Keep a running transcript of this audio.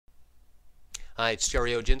Hi, it's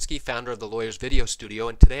Jerry Oginski, founder of the Lawyers Video Studio,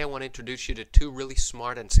 and today I want to introduce you to two really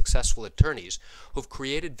smart and successful attorneys who've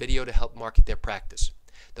created video to help market their practice.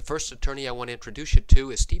 The first attorney I want to introduce you to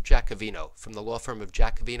is Steve Gacovino from the law firm of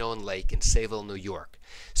Gacovino and Lake in Sayville, New York.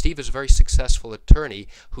 Steve is a very successful attorney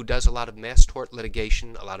who does a lot of mass tort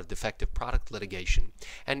litigation, a lot of defective product litigation,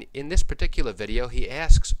 and in this particular video he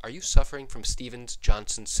asks, are you suffering from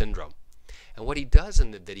Stevens-Johnson syndrome? And what he does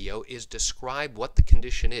in the video is describe what the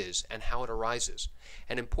condition is and how it arises,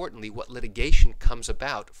 and importantly, what litigation comes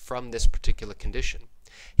about from this particular condition.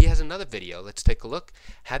 He has another video. Let's take a look.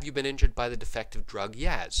 Have you been injured by the defective drug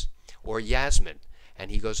Yaz or Yasmin?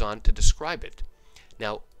 And he goes on to describe it.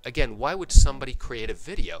 Now, again, why would somebody create a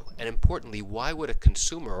video? And importantly, why would a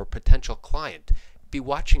consumer or potential client be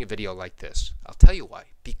watching a video like this? I'll tell you why.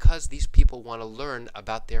 Because these people want to learn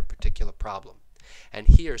about their particular problem. And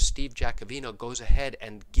here Steve Gacovino goes ahead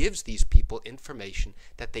and gives these people information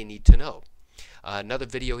that they need to know. Another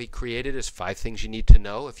video he created is 5 things you need to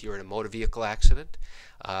know if you're in a motor vehicle accident.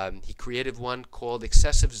 He created one called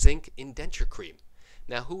excessive zinc in denture cream.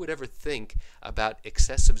 Now, who would ever think about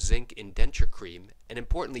excessive zinc in denture cream and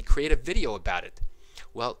importantly create a video about it?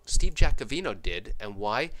 Well, Steve Gacovino did. And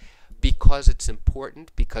why? Because it's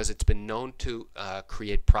important, because it's been known to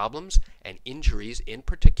create problems and injuries in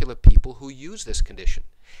particular people who use this condition.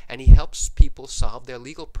 And he helps people solve their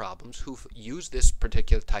legal problems who use this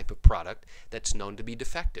particular type of product that's known to be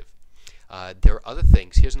defective. There are other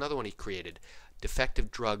things. Here's another one he created, defective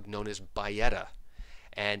drug known as Byetta.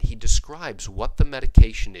 And he describes what the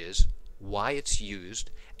medication is, why it's used,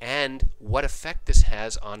 and what effect this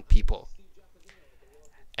has on people.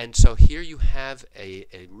 And so here you have a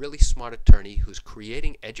really smart attorney who's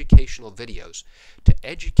creating educational videos to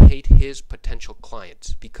educate his potential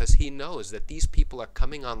clients because he knows that these people are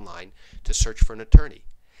coming online to search for an attorney.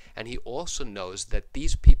 And he also knows that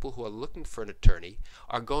these people who are looking for an attorney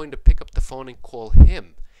are going to pick up the phone and call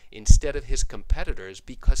him instead of his competitors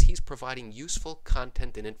because he's providing useful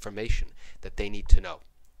content and information that they need to know.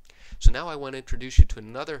 So now I want to introduce you to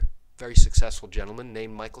another very successful gentleman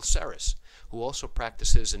named Pyrros Serres, who also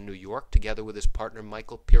practices in New York together with his partner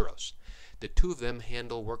Pyrros. The two of them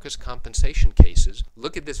handle workers' compensation cases.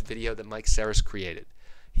 Look at this video that Pyrros Serres created.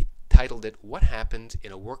 He titled it, What Happens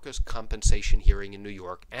in a Workers' Compensation Hearing in New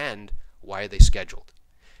York and Why Are They Scheduled?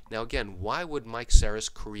 Now again, why would Pyrros Serres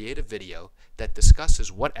create a video that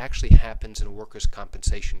discusses what actually happens in a workers'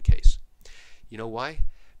 compensation case? You know why?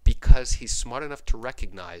 Because he's smart enough to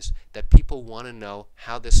recognize that people want to know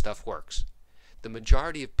how this stuff works. The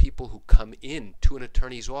majority of people who come in to an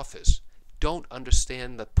attorney's office don't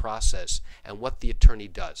understand the process and what the attorney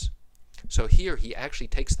does. So here he actually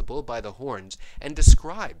takes the bull by the horns and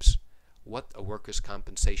describes what a workers'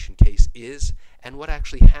 compensation case is and what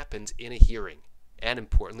actually happens in a hearing. And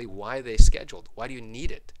importantly, why they scheduled. Why do you need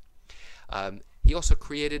it? He also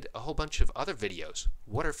created a whole bunch of other videos.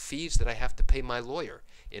 What are fees that I have to pay my lawyer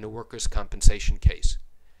in a workers' compensation case?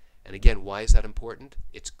 And again, why is that important?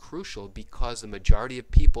 It's crucial because the majority of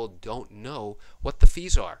people don't know what the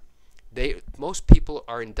fees are. Most people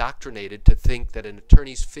are indoctrinated to think that an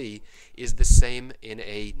attorney's fee is the same in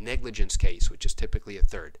a negligence case, which is typically a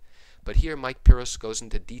third. But here Pyrros goes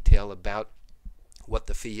into detail about what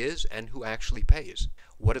the fee is and who actually pays.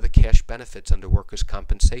 What are the cash benefits under workers'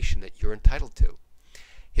 compensation that you're entitled to?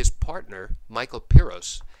 His partner,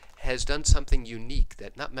 Pyrros, has done something unique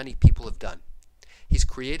that not many people have done. He's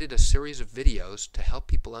created a series of videos to help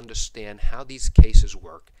people understand how these cases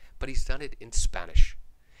work, but he's done it in Spanish.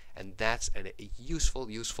 And that's a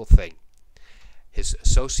useful thing. His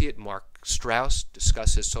associate, Mark Strauss,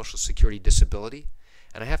 discusses Social Security disability.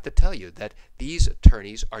 And I have to tell you that these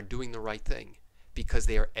attorneys are doing the right thing because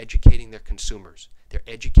they are educating their consumers. They're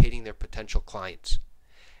educating their potential clients.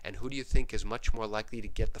 And who do you think is much more likely to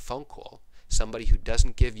get the phone call? Somebody who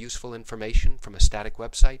doesn't give useful information from a static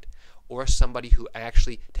website, or somebody who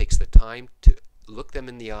actually takes the time to look them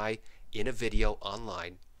in the eye in a video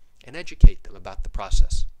online and educate them about the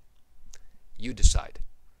process? You decide.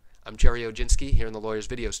 I'm Jerry Oginski here in the Lawyers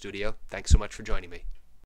Video Studio. Thanks so much for joining me.